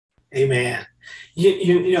Amen.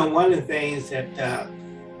 You know, one of the things that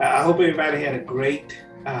I hope everybody had a great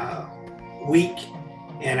week,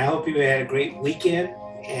 and I hope you had a great weekend.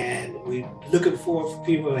 And we're looking forward for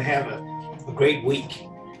people to have a great week.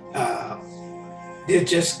 Uh, we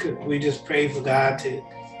just pray for God to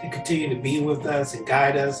continue to be with us and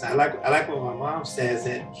guide us. I like what my mom says,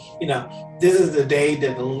 that this is the day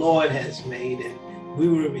that the Lord has made, and we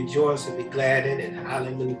will rejoice and be glad in it.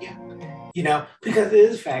 Hallelujah. Because it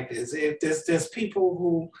is factors. If there's people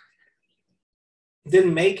who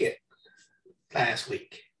didn't make it last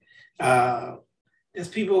week. There's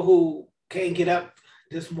people who can't get up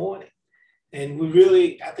this morning. And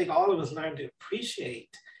I think all of us learn to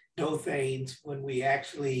appreciate those things when we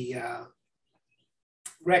actually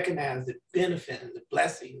recognize the benefit and the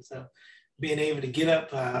blessings of being able to get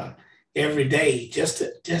up every day just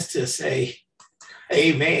to say,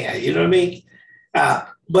 amen, you know what I mean?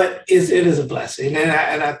 But it is a blessing. And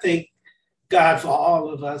I thank God for all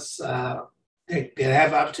of us that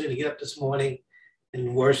have the opportunity to get up this morning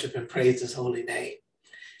and worship and praise his holy name.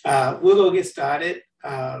 We're going to get started.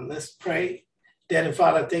 Let's pray. Dear and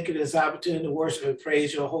Father, thank you for this opportunity to worship and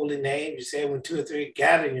praise your holy name. You say when 2 or 3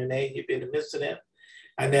 gather in your name, you'll be in the midst of them.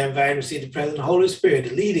 I now invite you to see the presence of the Holy Spirit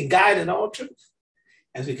to lead and guide in all truth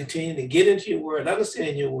as we continue to get into your word,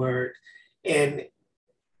 understand your word, and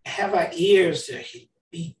have our ears to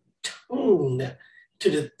be tuned to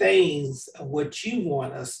the things of what you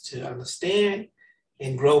want us to understand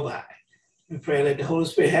and grow by. We pray that the Holy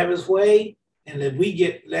Spirit have his way, and that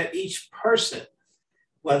let each person,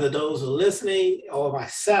 whether those who are listening or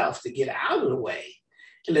myself, to get out of the way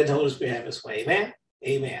and let the Holy Spirit have his way. Amen.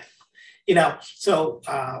 Amen. So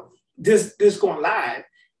this going live,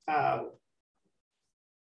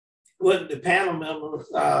 with the panel members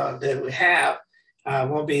that we have,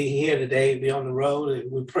 won't be here today, be on the road,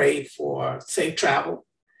 and we pray for safe travel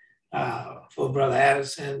for Brother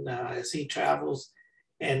Addison as he travels,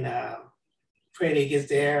 and pray that he gets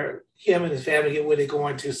there, him and his family get where they're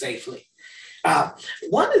going to safely.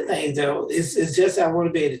 One of the things, though, is just I want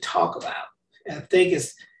to be able to talk about. I think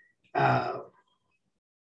it's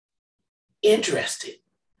interesting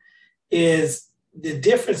is the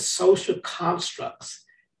different social constructs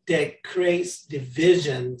that creates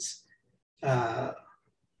divisions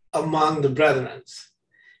among the brethren.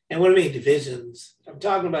 And what I mean divisions, I'm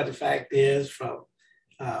talking about the fact is from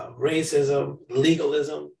racism,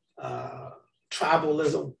 legalism,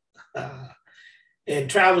 tribalism, and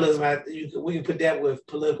tribalism, we can put that with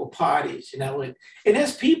political parties, and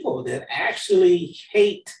there's people that actually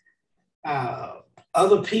hate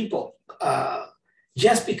other people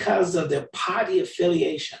just because of their party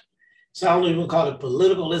affiliation. So I don't even call it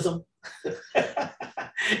politicalism.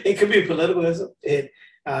 It could be politicalism.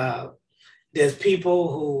 There's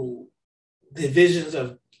people who, divisions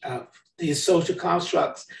of these social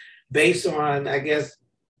constructs based on, I guess,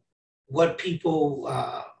 what people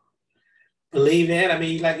believe in. I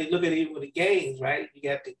mean, like you look at it even with the gangs, right? You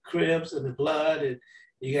got the Crips and the Blood, and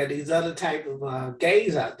you got these other type of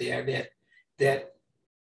gangs out there that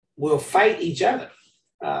will fight each other,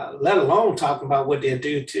 let alone talking about what they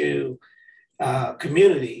do to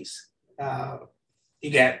communities. We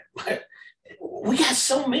got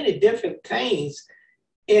so many different things,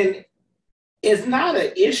 and it's not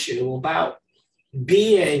an issue about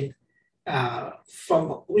being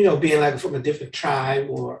from a different tribe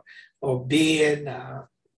or being a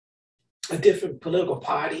different political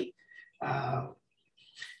party.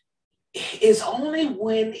 It's only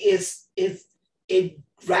when it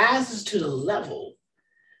rises to the level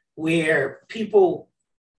where people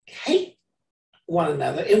hate one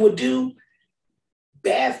another and would do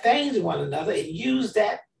bad things to one another and use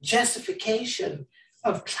that justification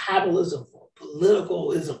of tribalism or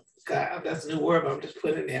politicalism. God, that's a new word, but I'm just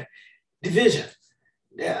putting it in there. Division.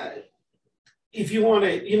 If you want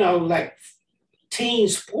to, like team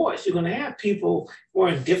sports, you're going to have people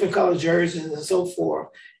wearing different color jerseys and so forth,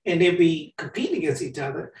 and they'll be competing against each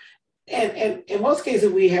other. And in most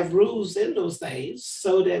cases, we have rules in those things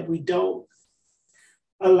so that we don't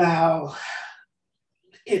allow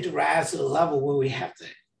it to rise to the level where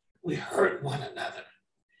we hurt one another.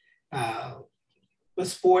 With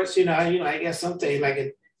sports, I guess something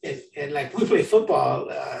like like we play football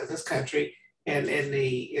in this country, and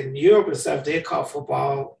in Europe and stuff, they call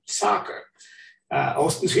football soccer.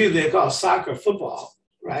 They call soccer football,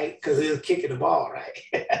 right? Because they're kicking the ball,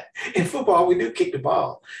 right? In football, we do kick the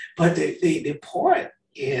ball. But the point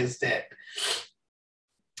is that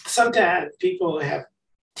sometimes people have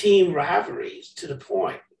team rivalries to the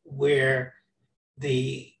point where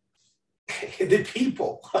the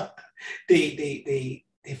people, the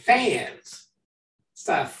fans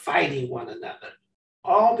start fighting one another,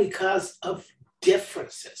 all because of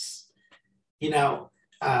differences, you know.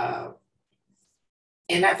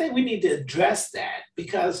 And I think we need to address that,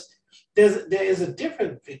 because there is a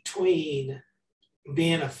difference between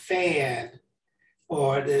being a fan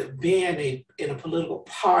or being in a political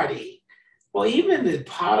party, or even the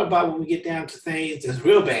part about when we get down to things that's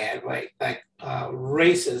real bad, right? Like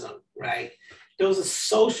racism, right? Those are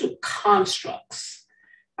social constructs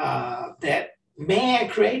that man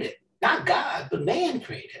created, not God, but man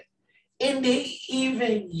created. And they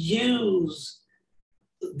even use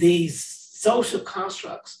these social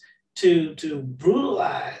constructs to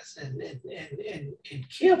brutalize and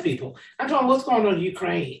kill people. I'm talking what's going on in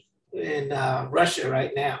Ukraine and Russia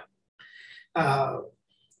right now.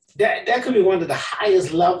 That could be one of the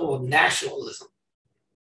highest level of nationalism,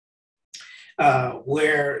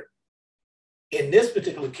 where in this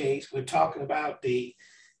particular case, we're talking about the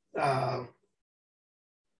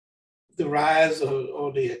rise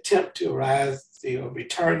or the attempt to rise, the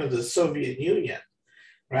return of the Soviet Union,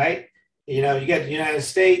 right? You know, you got the United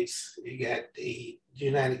States, you got the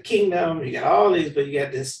United Kingdom, you got all these, but you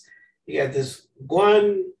got this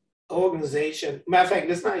one organization. Matter of fact,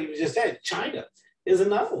 it's not even just that. China is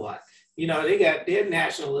another one. You know, they got their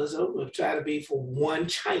nationalism of trying to be for one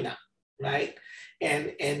China, right?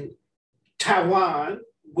 And Taiwan,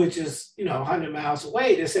 which is, you know, 100 miles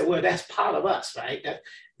away, they said, well, that's part of us, right?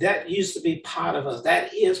 That used to be part of us.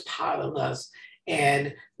 That is part of us.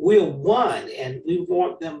 And we're one, and we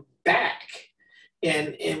want them back.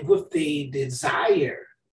 And with the desire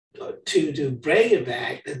to bring it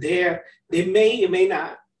back, that they may or may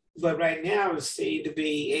not, but right now it's seen to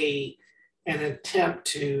be an attempt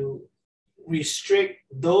to restrict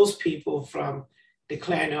those people from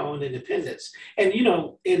declaring their own independence. And, you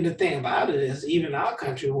know, and the thing about it is, even our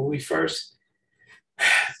country, when we first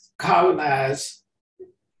colonized,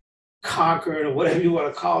 conquered, or whatever you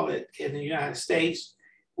want to call it, in the United States,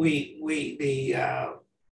 the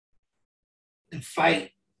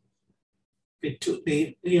fight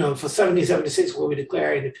between, you know, for 1776, when we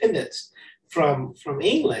declared independence from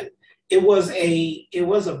England, it was a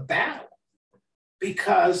battle,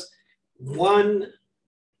 because one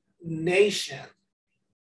nation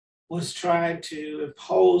was trying to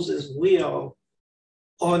impose its will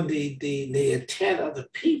on the intent of the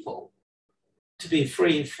people to be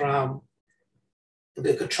free from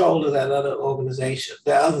the control of that other organization,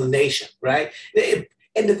 the other nation, right? And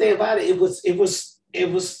the thing about it was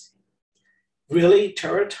really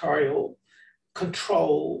territorial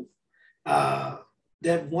control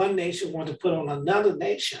that one nation wanted to put on another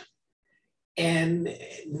nation. And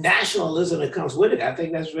nationalism that comes with it, I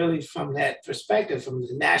think that's really from that perspective, from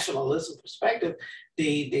the nationalism perspective,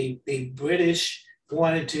 the British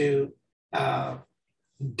wanted to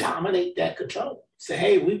dominate that control. Say,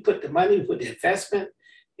 hey, we put the money, we put the investment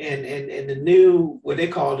in the new, what they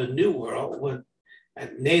call the New World. When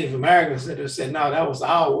Native Americans said, no, that was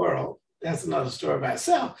our world. That's another story by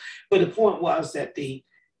itself. But the point was that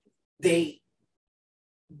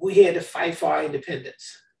we had to fight for our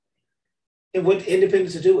independence. And what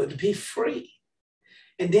independence to do was to be free.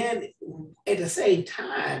 And then at the same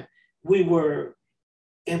time, we were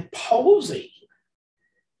imposing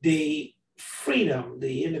the freedom,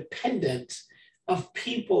 the independence of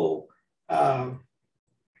people that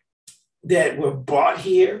were brought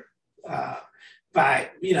here by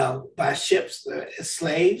ships as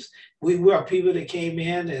slaves. We were people that came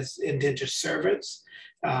in as indentured servants.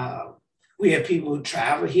 We had people who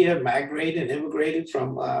traveled here, migrated and immigrated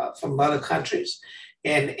from other countries,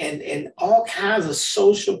 and all kinds of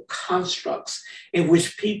social constructs in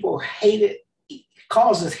which people hated,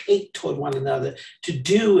 causes hate toward one another, to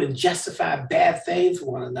do and justify bad things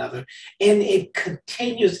for one another. And it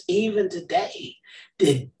continues even today.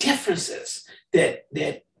 The differences that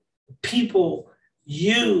people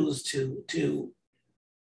use to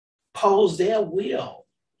pose their will.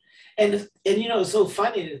 And you know, it's so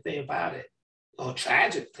funny, the thing about it, or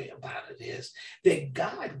tragic thing about it, is that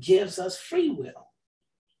God gives us free will.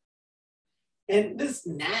 And this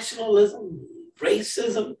nationalism,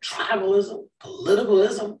 racism, tribalism,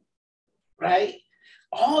 politicalism, right?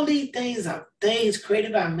 All these things are things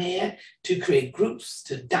created by man to create groups,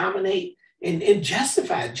 to dominate and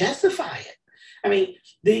justify it. I mean,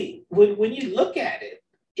 when you look at it,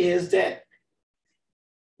 is that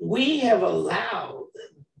we have allowed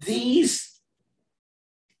these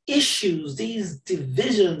issues, these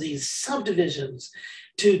divisions, these subdivisions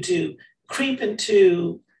to creep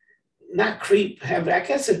into, not creep, I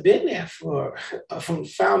guess have been there from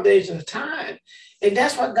the foundation of time. And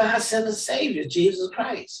that's why God sent a Savior, Jesus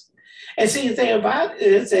Christ. And see, the thing about it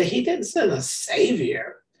is that he didn't send a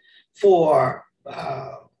savior for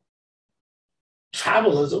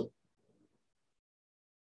tribalism.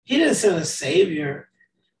 He didn't send a savior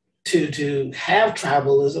to have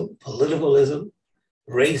tribalism, politicalism,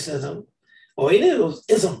 racism, or any of those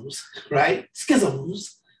isms, right?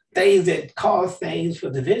 Schisms, things that cause things for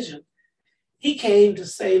division. He came to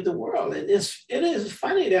save the world. And it is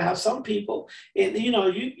funny to have some people, and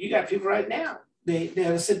you got people right now,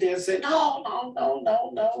 they'll sit there and say, no,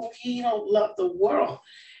 he don't love the world.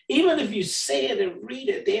 Even if you say it and read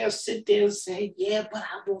it, they'll sit there and say, yeah, but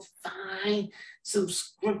I will find some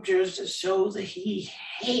scriptures that shows that he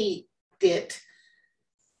hated,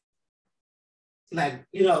 like,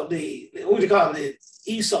 what do you call it,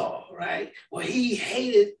 Esau, right? Well, he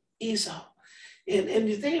hated Esau. And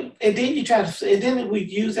you think, and then you try to say, and then we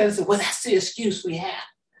use that and say, well, that's the excuse we have.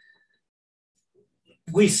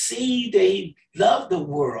 We see they love the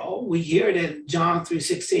world. We hear it in John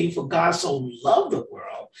 3:16, for God so loved the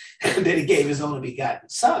world that he gave his only begotten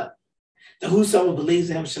son. The whosoever believes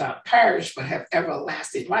in him shall not perish, but have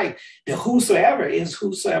everlasting life. The whosoever is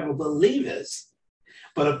whosoever believeth.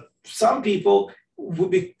 But some people,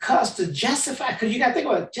 because to justify, because you got to think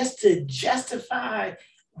about it, just to justify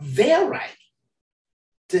their right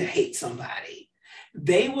to hate somebody,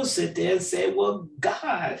 they will sit there and say, well,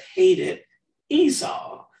 God hated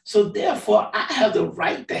Esau, so therefore I have the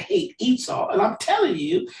right to hate Esau. And I'm telling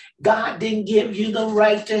you, God didn't give you the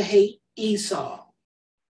right to hate Esau.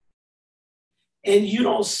 And you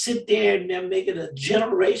don't sit there and then make it a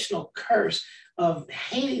generational curse of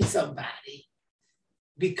hating somebody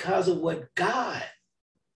because of what God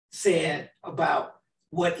said about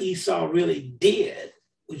what Esau really did,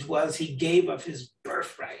 which was he gave up his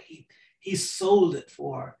birthright. He sold it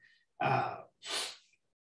for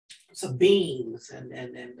some beans, and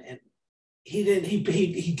he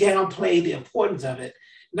downplayed the importance of it,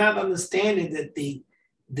 not understanding that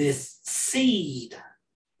this seed,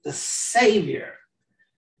 the Savior,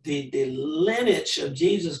 the lineage of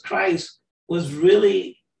Jesus Christ was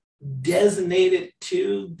really designated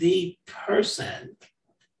to the person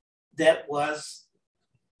that was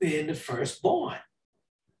being the firstborn.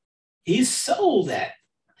 He sold that.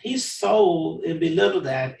 He sold and belittled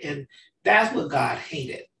that, and that's what God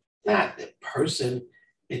hated. Not the person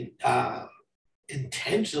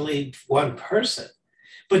intentionally one person.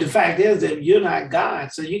 But the fact is that you're not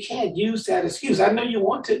God, so you can't use that excuse. I know you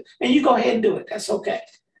want to, and you go ahead and do it. That's okay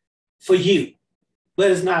for you,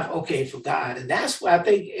 but it's not okay for God. And that's why I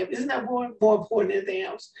think, isn't that more important than anything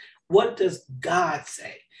else? What does God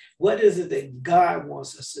say? What is it that God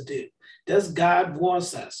wants us to do? Does God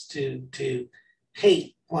want us to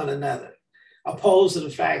hate one another? Opposed to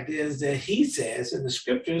the fact is that he says in the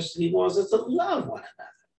scriptures, he wants us to love one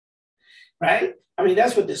another, right? I mean,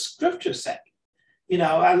 that's what the scriptures say.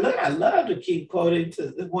 I love to keep quoting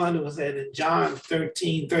to the one that was said in John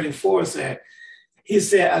 13:34 said, he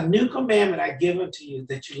said, a new commandment I give unto you,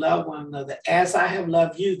 that you love one another as I have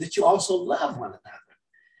loved you, that you also love one another.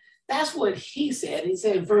 That's what he said. He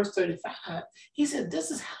said in verse 35, he said,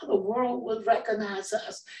 this is how the world would recognize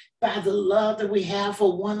us, by the love that we have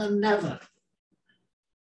for one another,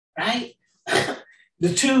 right?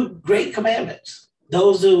 The two great commandments,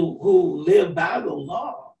 those who live by the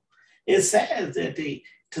law, it says that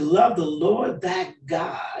to love the Lord thy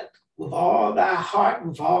God with all thy heart,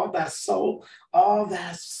 with all thy soul, all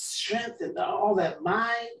thy strength, and all that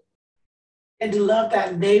mind, and to love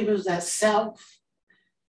thy neighbors, thyself.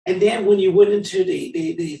 And then when you went into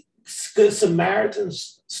the Good Samaritan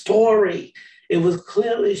story, it was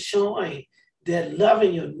clearly showing that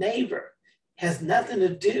loving your neighbor has nothing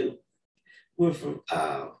to do with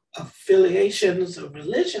affiliations of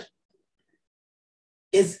religion.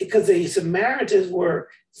 It's because the Samaritans were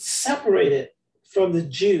separated from the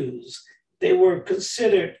Jews. They were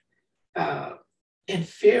considered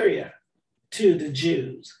inferior to the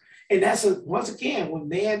Jews. And that's, once again, when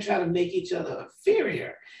man try to make each other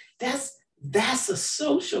inferior, that's a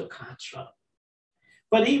social construct.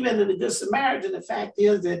 But even in the Good Samaritan, the fact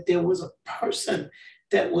is that there was a person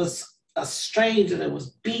that was a stranger that was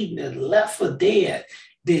beaten and left for dead.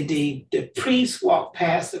 The priest walked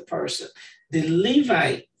past the person. The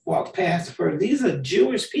Levite walked past the person. These are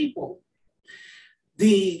Jewish people.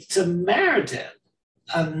 The Samaritan,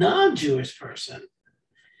 a non-Jewish person,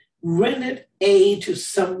 rendered aid to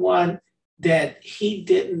someone that he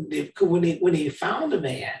didn't, when he found a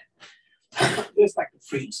man, just like the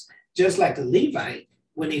priest, just like the Levite,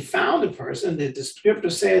 when he found a person, that the scripture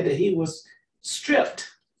said that he was stripped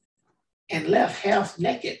and left half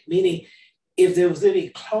naked, meaning if there was any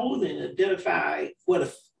clothing to identify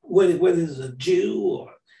whether it was a Jew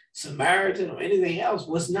or Samaritan or anything else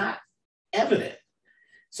was not evident.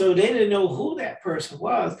 So they didn't know who that person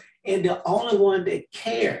was. And the only one that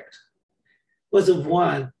cared was the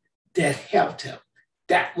one that helped him.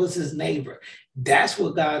 That was his neighbor. That's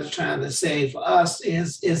what God is trying to say for us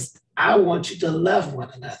is I want you to love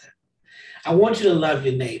one another. I want you to love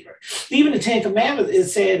your neighbor. Even the Ten Commandments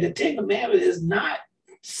is saying the Ten Commandments is not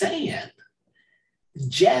saying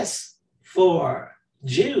just for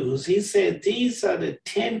Jews. He said, these are the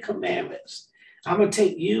 10 commandments. I'm going to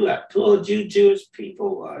take you, I pulled you Jewish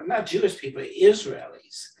people, not Jewish people,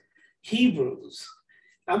 Israelis, Hebrews.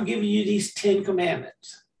 I'm giving you these 10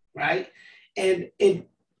 commandments, right? And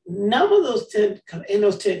none of those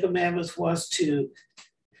 10 commandments was to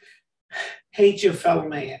hate your fellow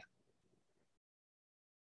man.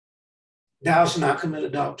 Thou shalt not commit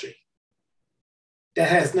adultery. That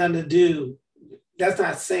has nothing to do, that's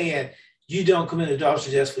not saying you don't commit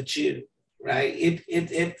adultery just with you, right?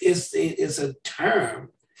 It's a term.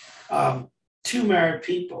 Two married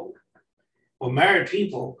people or married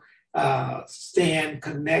people stand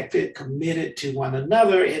connected, committed to one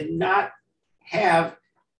another and not have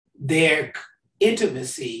their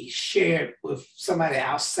intimacy shared with somebody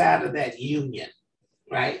outside of that union,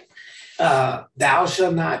 right? Thou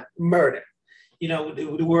shalt not murder. You know,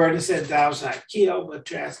 the word that says thou shalt not kill, but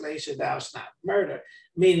translation, thou shalt not murder,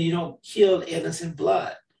 meaning you don't kill innocent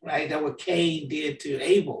blood, right? That's what Cain did to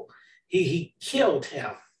Abel. He killed him.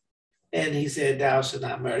 And he said, thou shalt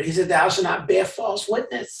not murder. He said, thou shalt not bear false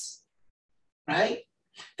witness, right?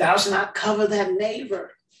 Thou shalt not cover that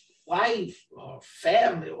neighbor, wife or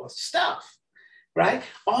family or stuff, right?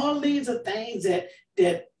 All these are things that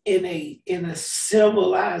in a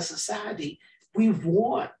civilized society, we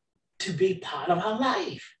want to be part of our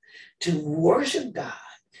life, to worship God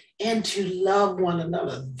and to love one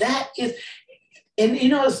another. That is, and you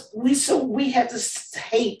know, we have this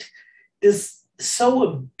hate, this so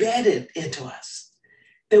embedded into us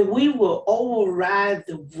that we will override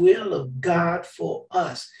the will of God for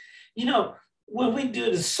us. You know, when we do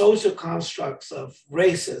the social constructs of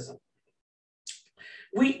racism,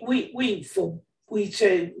 we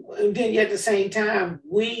say, and then at the same time,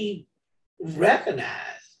 we recognize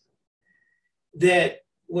that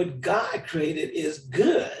what God created is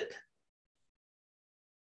good,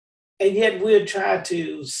 and yet we'll try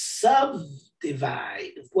to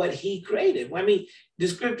subdivide what he created. I mean, the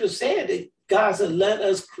scripture said that God said, let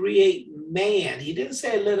us create man. He didn't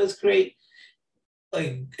say, let us create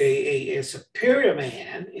a superior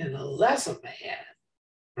man and a lesser man,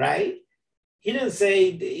 right? He didn't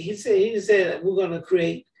say, he said we're going to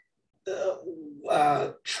create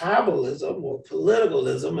tribalism or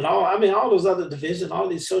politicalism and all those other divisions, all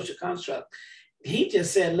these social constructs. He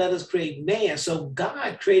just said, let us create man. So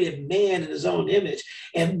God created man in his own image,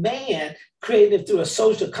 and man created through a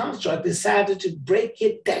social construct decided to break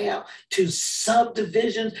it down to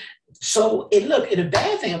subdivisions. So the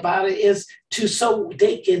bad thing about it is so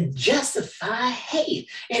they can justify hate.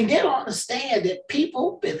 And they don't understand that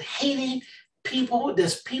people been hating people.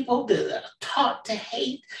 There's people that are taught to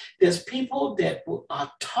hate. There's people that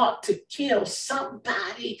are taught to kill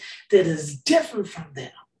somebody that is different from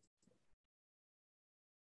them.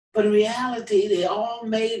 But in reality, they're all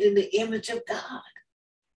made in the image of God.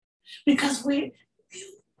 Because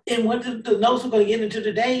and what the notes we're going to get into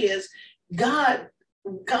today is God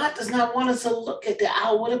does not want us to look at the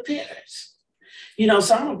outward appearance. You know,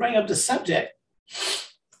 so I'm going to bring up the subject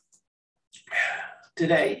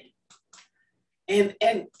today. And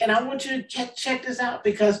I want you to check this out,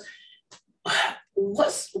 because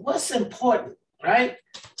what's important, right?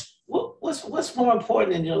 What's more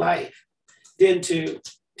important in your life than to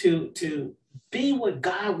be what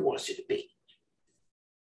God wants you to be?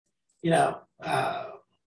 You know, I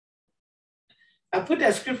put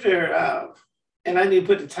that scripture, and I need to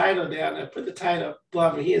put the title down. I put the title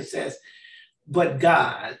above it here. It says, but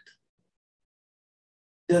God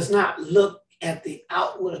does not look at the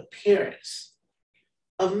outward appearance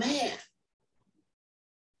of man,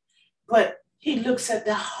 but he looks at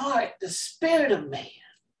the heart, the spirit of man.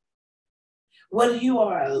 Whether you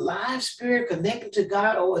are a live spirit connected to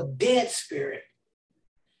God or a dead spirit.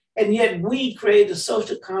 And yet we create a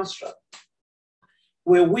social construct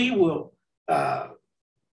where we will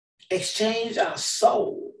exchange our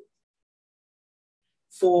soul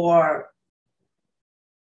for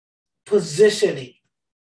positioning.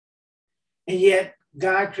 And yet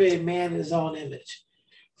God created man in his own image.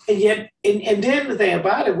 And yet, and then the thing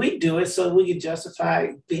about it, we do it so we can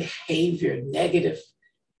justify behavior, negative,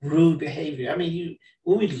 rude behavior. I mean,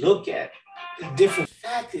 when we look at the different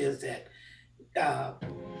fact is that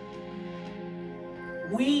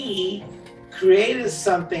we created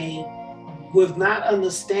something with not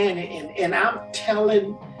understanding. And I'm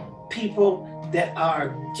telling people that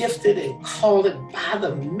are gifted and called by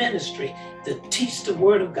the ministry to teach the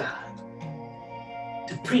word of God,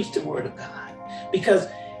 to preach the word of God, because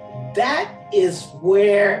that is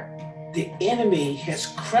where the enemy has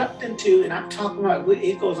crept into. And I'm talking about,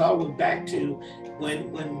 it goes all the way back to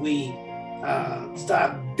when we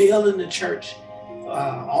start building the church,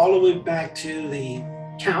 all the way back to the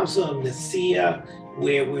Council of Nicaea,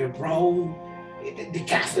 where Rome, the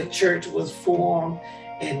Catholic Church was formed,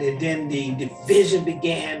 and then the division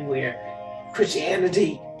began, where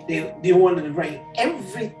Christianity, they wanted to bring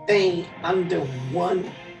everything under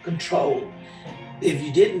one control. If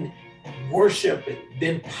you didn't worship and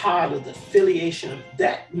been part of the affiliation of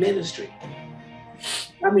that ministry,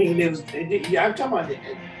 I mean, I'm talking about,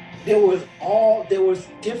 there was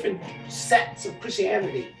different sects of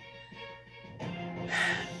Christianity.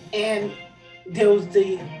 And there was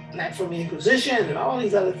like from the Inquisition and all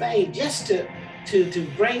these other things, just to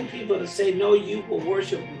bring people to say, no, you will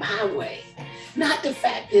worship my way. Not the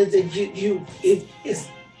fact is that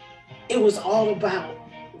it was all about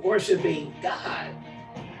worshiping God.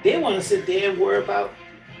 They want to sit there and worry about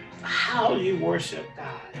how you worship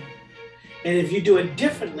God. And if you do it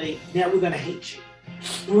differently, now we're going to hate you.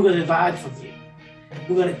 We're going to divide from you.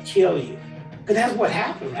 We're going to kill you. Because that's what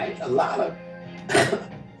happened, right? A lot of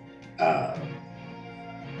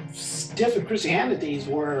different Christianities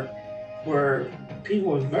were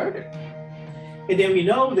people were murdered. And then we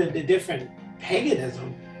know that the different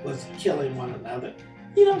paganism was killing one another.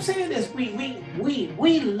 You know what I'm saying? Is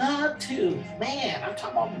we love to, man, I'm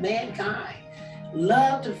talking about mankind,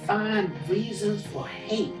 love to find reasons for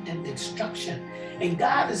hate and destruction. And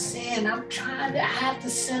God is saying, I have to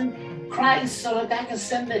send Christ so that I can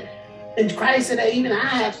send it. And Christ said that even I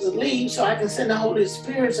have to leave so I can send the Holy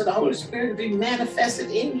Spirit, so the Holy Spirit will be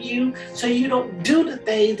manifested in you, so you don't do the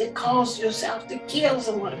things that cause yourself to kill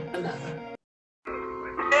someone another.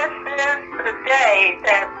 This is the day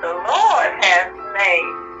that the Lord has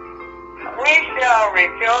made. We shall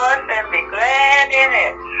rejoice and be glad in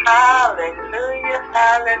it. Hallelujah,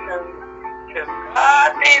 hallelujah. To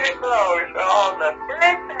God be the glory for all the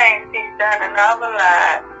good things He's done in our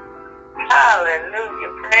lives.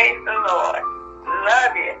 Hallelujah. Praise the Lord.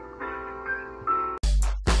 Love you.